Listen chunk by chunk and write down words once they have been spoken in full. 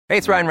Hey,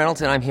 it's Ryan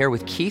Reynolds, and I'm here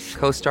with Keith,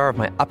 co-star of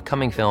my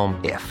upcoming film,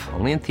 If,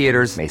 only in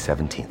theaters May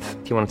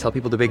 17th. Do you want to tell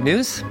people the big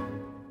news?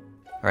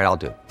 All right, I'll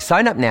do it.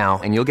 Sign up now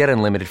and you'll get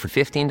unlimited for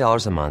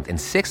 $15 a month and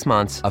 6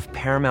 months of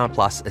Paramount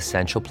Plus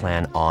Essential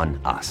Plan on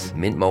us.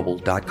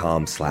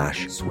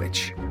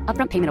 MintMobile.com/switch.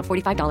 Upfront payment of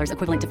 $45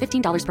 equivalent to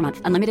 $15 per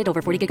month. Unlimited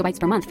over 40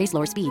 gigabytes per month. Face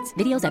lower speeds.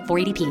 Videos at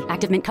 480p.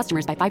 Active Mint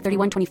customers by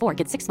 531.24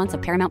 get 6 months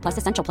of Paramount Plus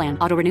Essential Plan.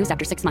 Auto renews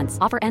after 6 months.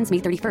 Offer ends May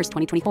 31st,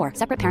 2024.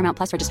 Separate Paramount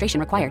Plus registration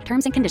required.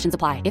 Terms and conditions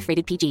apply if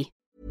rated PG.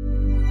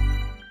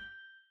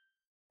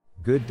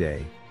 Good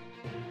day.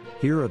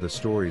 Here are the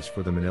stories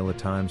for the Manila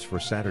Times for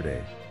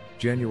Saturday,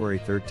 January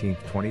 13,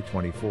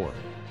 2024.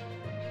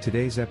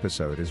 Today's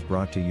episode is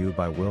brought to you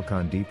by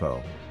Wilcon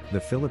Depot, the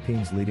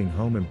Philippines' leading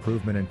home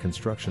improvement and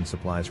construction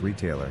supplies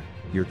retailer,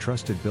 your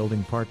trusted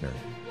building partner.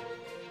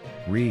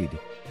 Read,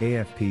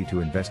 AFP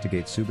to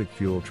investigate Subic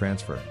fuel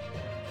transfer.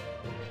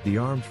 The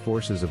Armed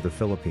Forces of the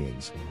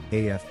Philippines,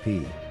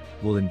 AFP,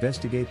 will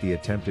investigate the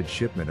attempted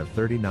shipment of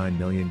 39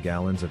 million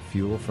gallons of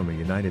fuel from a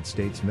United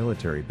States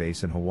military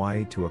base in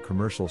Hawaii to a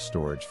commercial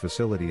storage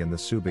facility in the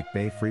Subic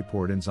Bay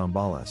Freeport in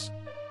Zambales.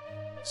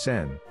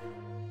 Sen.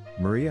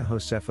 Maria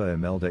Josefa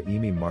Imelda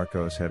Amy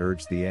Marcos had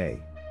urged the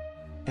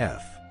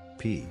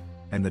AFP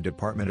and the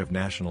Department of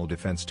National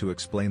Defense to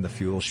explain the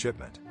fuel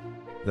shipment.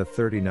 The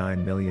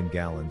 39 million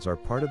gallons are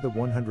part of the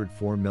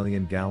 104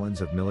 million gallons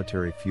of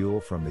military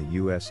fuel from the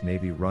U.S.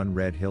 Navy-run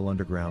Red Hill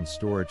Underground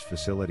Storage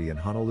Facility in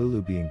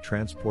Honolulu being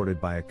transported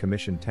by a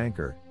commissioned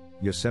tanker,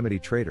 Yosemite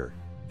Trader,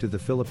 to the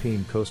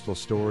Philippine Coastal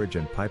Storage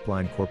and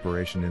Pipeline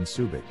Corporation in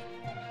Subic.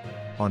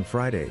 On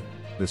Friday,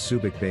 the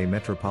Subic Bay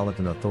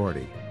Metropolitan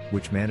Authority,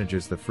 which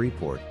manages the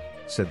Freeport,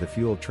 said the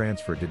fuel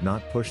transfer did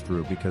not push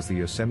through because the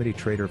Yosemite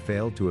Trader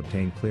failed to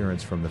obtain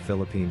clearance from the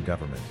Philippine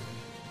government.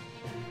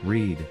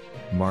 Read,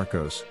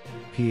 Marcos,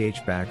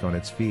 PH back on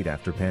its feet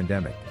after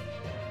pandemic.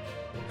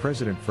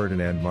 President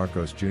Ferdinand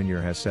Marcos Jr.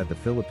 has said the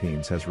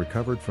Philippines has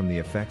recovered from the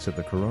effects of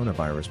the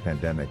coronavirus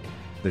pandemic,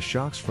 the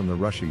shocks from the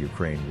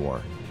Russia-Ukraine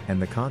war, and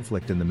the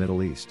conflict in the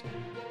Middle East.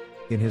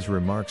 In his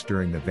remarks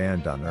during the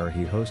Vandaan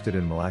he hosted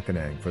in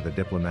Malacanang for the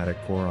Diplomatic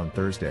Corps on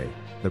Thursday,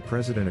 the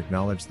president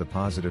acknowledged the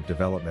positive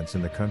developments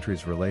in the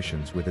country's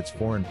relations with its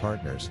foreign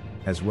partners,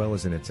 as well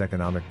as in its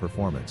economic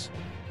performance.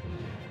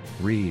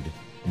 Read,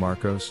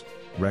 Marcos,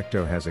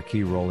 Recto has a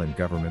key role in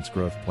government's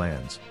growth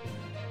plans.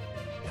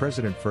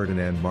 President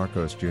Ferdinand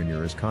Marcos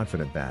Jr. is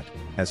confident that,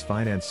 as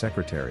Finance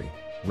Secretary,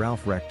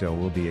 Ralph Recto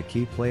will be a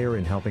key player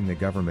in helping the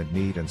government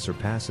meet and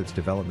surpass its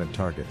development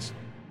targets.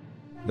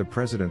 The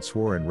president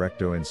swore in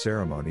Recto in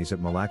ceremonies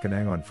at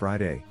Malacanang on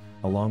Friday,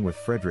 along with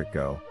Frederick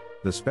Go,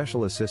 the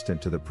special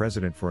assistant to the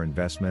president for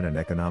investment and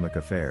economic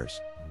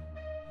affairs.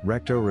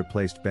 Recto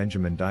replaced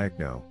Benjamin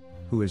Diokno,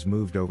 who has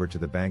moved over to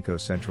the Bangko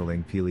Sentral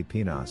ng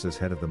Pilipinas as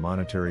head of the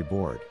Monetary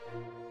Board.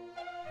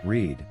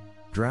 Read,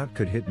 drought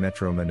could hit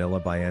Metro Manila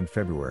by end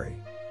February.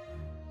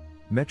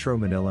 Metro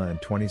Manila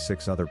and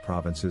 26 other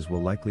provinces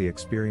will likely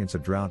experience a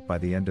drought by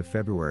the end of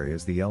February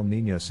as the El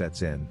Niño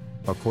sets in,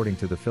 according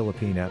to the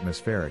Philippine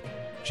Atmospheric,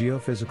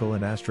 Geophysical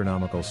and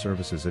Astronomical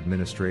Services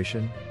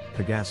Administration,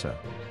 PAGASA.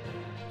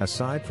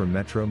 Aside from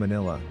Metro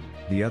Manila,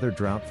 the other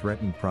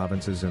drought-threatened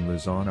provinces in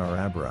Luzon are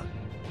Abra,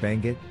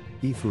 Benguet,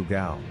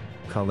 Ifugao,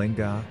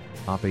 Kalinga,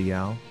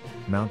 Apayao,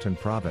 Mountain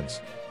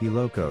Province,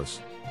 Ilocos,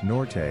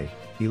 Norte,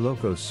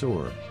 Ilocos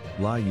Sur,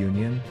 La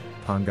Union,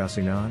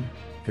 Pangasinan,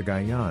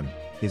 Cagayan,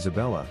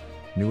 Isabela,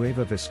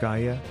 Nueva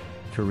Vizcaya,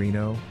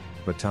 Quirino,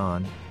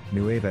 Bataan,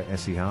 Nueva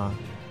Ecija,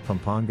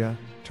 Pampanga,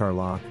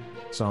 Tarlac,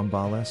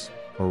 Zambales,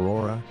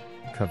 Aurora,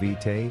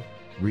 Cavite,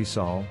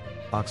 Rizal,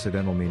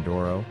 Occidental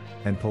Mindoro,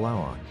 and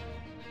Palawan.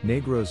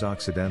 Negros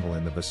Occidental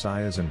in the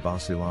Visayas and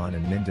Basilan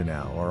and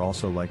Mindanao are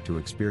also like to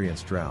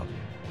experience drought,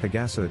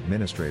 PAGASA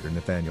Administrator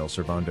Nathaniel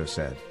Servando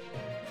said.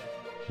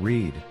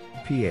 Read,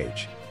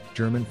 PH,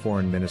 German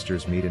foreign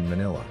ministers meet in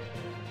Manila.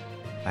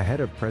 Ahead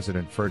of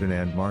President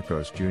Ferdinand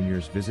Marcos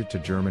Jr.'s visit to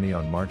Germany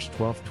on March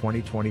 12,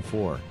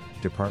 2024,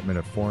 Department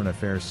of Foreign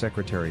Affairs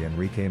Secretary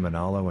Enrique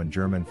Manalo and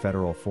German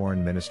Federal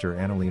Foreign Minister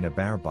Annalena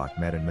Baerbock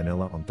met in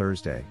Manila on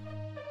Thursday.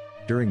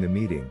 During the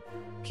meeting,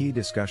 key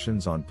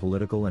discussions on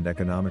political and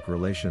economic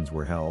relations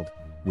were held,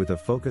 with a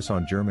focus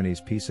on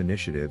Germany's peace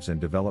initiatives and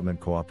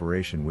development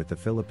cooperation with the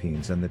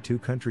Philippines and the two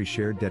countries'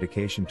 shared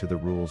dedication to the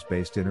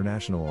rules-based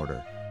international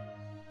order.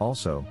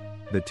 Also,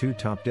 the two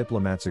top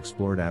diplomats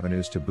explored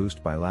avenues to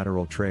boost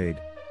bilateral trade,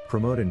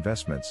 promote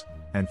investments,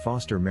 and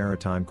foster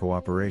maritime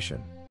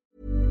cooperation.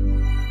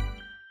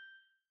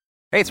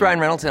 Hey, it's Ryan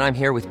Reynolds, and I'm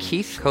here with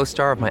Keith,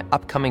 co-star of my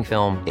upcoming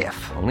film,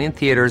 If, only in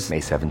theaters May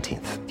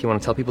 17th. Do you want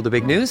to tell people the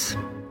big news?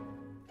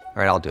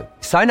 All right, I'll do it.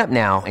 Sign up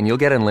now and you'll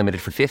get unlimited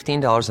for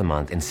 $15 a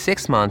month and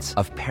 6 months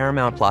of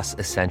Paramount Plus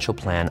Essential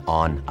Plan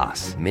on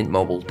us.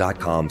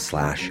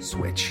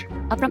 MintMobile.com/switch.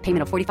 Upfront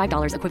payment of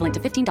 $45 equivalent to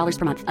 $15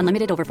 per month.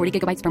 Unlimited over 40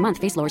 gigabytes per month.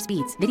 Face lower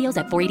speeds. Videos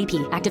at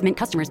 480p. Active Mint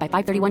customers by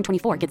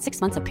 531.24 get 6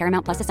 months of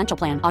Paramount Plus Essential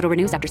Plan. Auto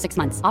renews after 6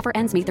 months. Offer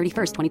ends May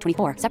 31st,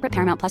 2024. Separate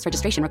Paramount Plus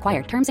registration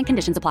required. Terms and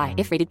conditions apply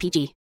if rated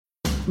PG.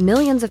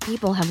 Millions of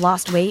people have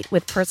lost weight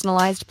with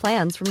personalized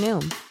plans from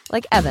Noom.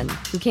 Like Evan,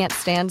 who can't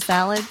stand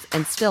salads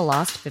and still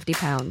lost 50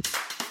 pounds.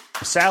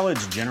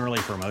 Salads generally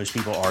for most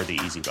people are the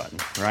easy button,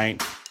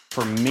 right?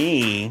 For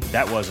me,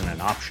 that wasn't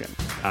an option.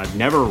 I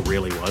never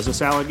really was a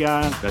salad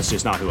guy. That's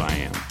just not who I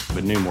am.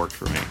 But Noom worked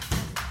for me.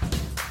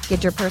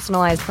 Get your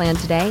personalized plan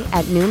today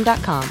at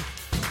Noom.com.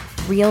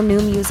 Real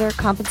Noom user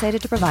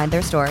compensated to provide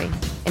their story.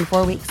 In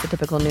 4 weeks, the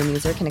typical Noom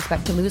user can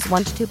expect to lose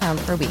 1 to 2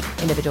 pounds per week.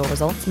 Individual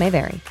results may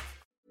vary.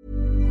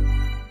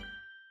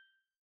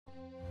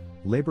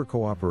 Labor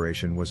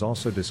cooperation was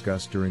also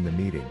discussed during the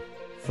meeting,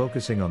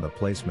 focusing on the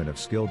placement of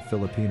skilled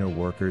Filipino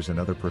workers and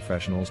other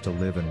professionals to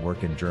live and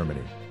work in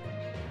Germany.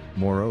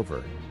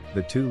 Moreover,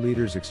 the two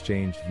leaders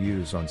exchanged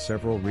views on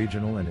several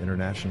regional and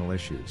international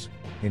issues,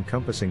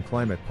 encompassing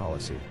climate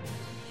policy,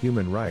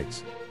 human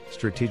rights,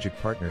 strategic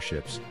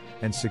partnerships,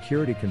 and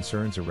security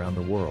concerns around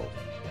the world.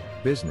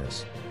 Biz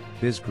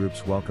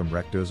groups welcome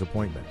Recto's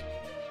appointment.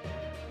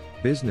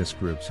 Business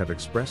groups have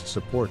expressed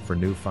support for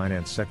new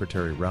Finance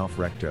Secretary Ralph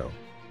Recto,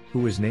 who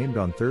was named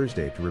on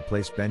Thursday to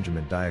replace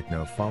Benjamin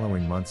Diokno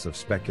following months of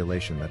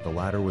speculation that the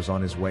latter was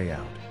on his way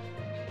out.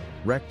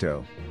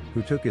 Recto,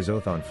 who took his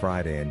oath on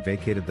Friday and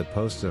vacated the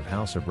posts of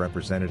House of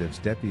Representatives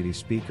Deputy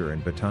Speaker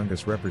and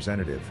Batangas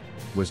Representative,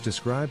 was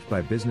described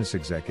by business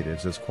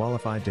executives as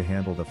qualified to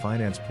handle the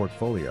finance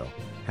portfolio,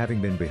 having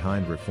been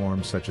behind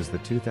reforms such as the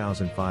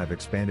 2005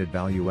 Expanded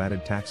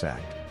Value-Added Tax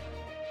Act.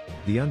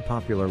 The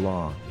unpopular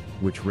law,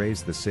 which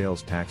raised the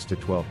sales tax to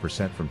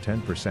 12% from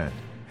 10%,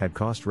 had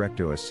cost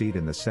Recto a seat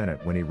in the Senate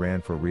when he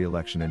ran for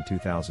re-election in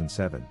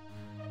 2007.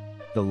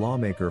 The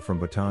lawmaker from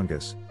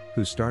Batangas,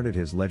 who started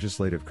his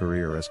legislative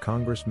career as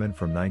congressman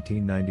from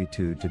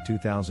 1992 to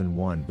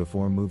 2001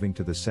 before moving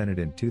to the Senate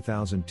in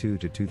 2002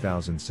 to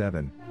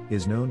 2007,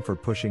 is known for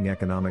pushing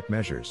economic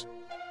measures.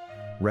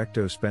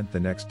 Recto spent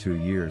the next 2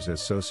 years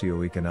as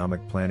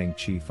socio-economic planning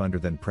chief under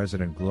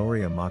then-President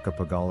Gloria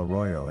Macapagal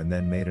Arroyo and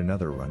then made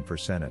another run for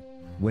Senate,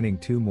 winning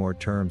 2 more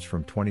terms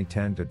from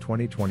 2010 to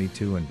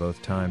 2022 and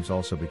both times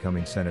also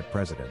becoming Senate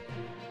President.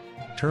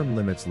 Term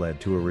limits led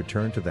to a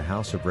return to the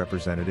House of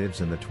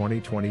Representatives in the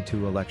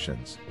 2022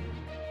 elections.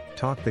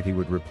 Talk that he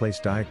would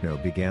replace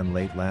Diokno began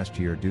late last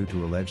year due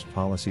to alleged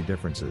policy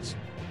differences.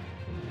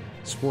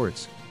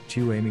 Sports,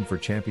 Chu aiming for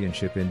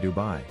championship in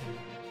Dubai.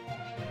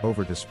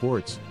 Over to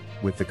sports,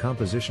 with the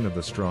composition of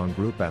the strong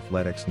group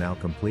athletics now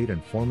complete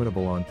and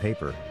formidable on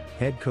paper,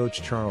 head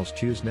coach Charles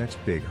Chu's next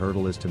big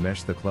hurdle is to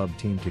mesh the club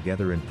team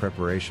together in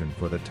preparation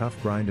for the tough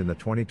grind in the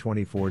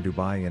 2024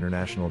 Dubai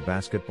International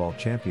Basketball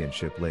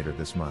Championship later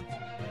this month.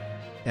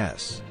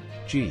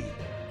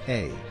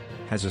 SGA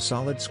has a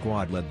solid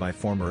squad led by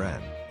former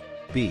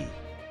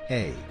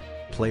NBA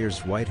players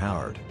Dwight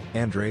Howard,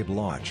 Andre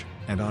Bloch,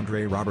 and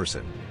Andre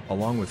Robertson,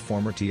 along with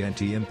former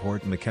TNT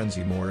import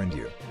Mackenzie Moore and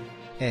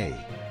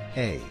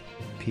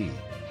AFP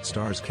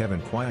stars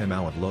Kevin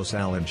Quaimao of Los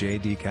Al and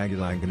J.D.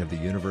 Cagulangan of the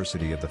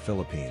University of the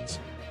Philippines.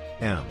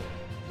 MPBL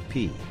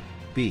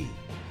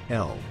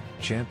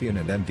champion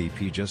and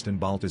MVP Justin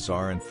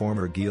Baltazar and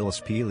former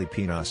Gilas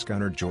Pilipinas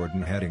gunner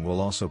Jordan Heading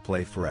will also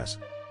play for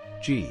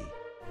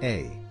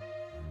SGA.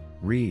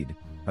 Read,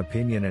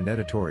 opinion and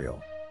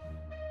editorial.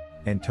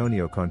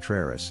 Antonio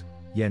Contreras,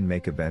 Yen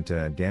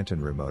Macabenta and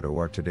Danton Remoto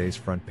are today's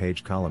front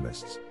page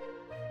columnists.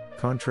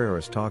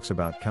 Contreras talks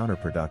about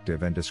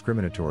counterproductive and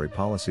discriminatory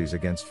policies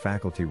against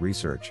faculty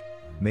research.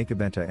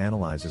 Macabenta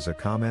analyzes a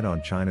comment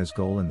on China's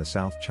goal in the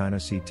South China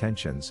Sea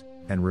tensions,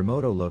 and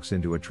Remoto looks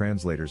into a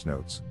translator's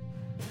notes.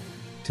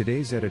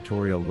 Today's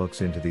editorial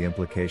looks into the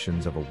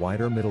implications of a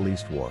wider Middle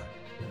East war.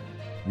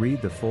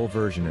 Read the full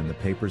version in the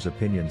paper's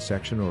opinion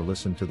section or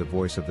listen to the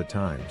Voice of the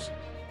Times.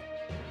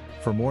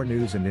 For more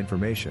news and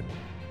information,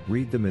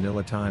 read the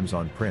Manila Times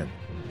on print,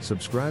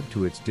 subscribe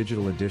to its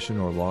digital edition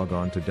or log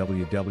on to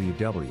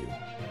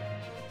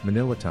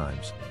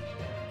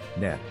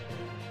www.manilatimes.net.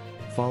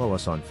 Follow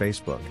us on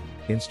Facebook,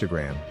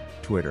 Instagram,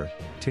 Twitter,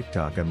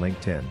 TikTok and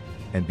LinkedIn,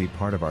 and be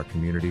part of our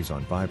communities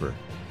on Viber,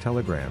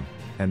 Telegram,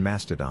 and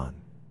Mastodon.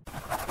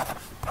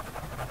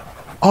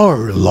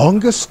 Our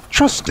longest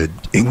trusted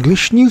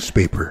English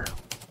newspaper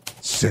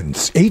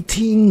since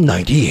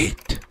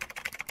 1898.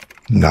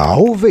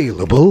 Now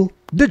available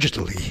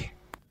digitally.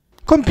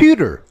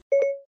 Computer.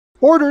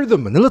 Order the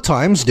Manila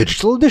Times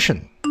Digital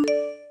Edition.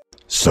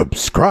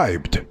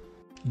 Subscribed.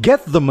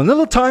 Get the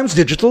Manila Times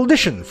Digital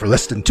Edition for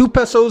less than 2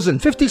 pesos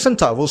and 50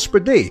 centavos per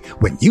day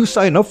when you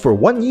sign up for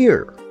 1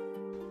 year.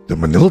 The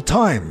Manila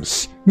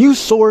Times, news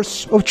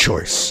source of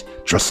choice,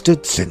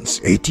 trusted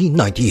since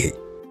 1898.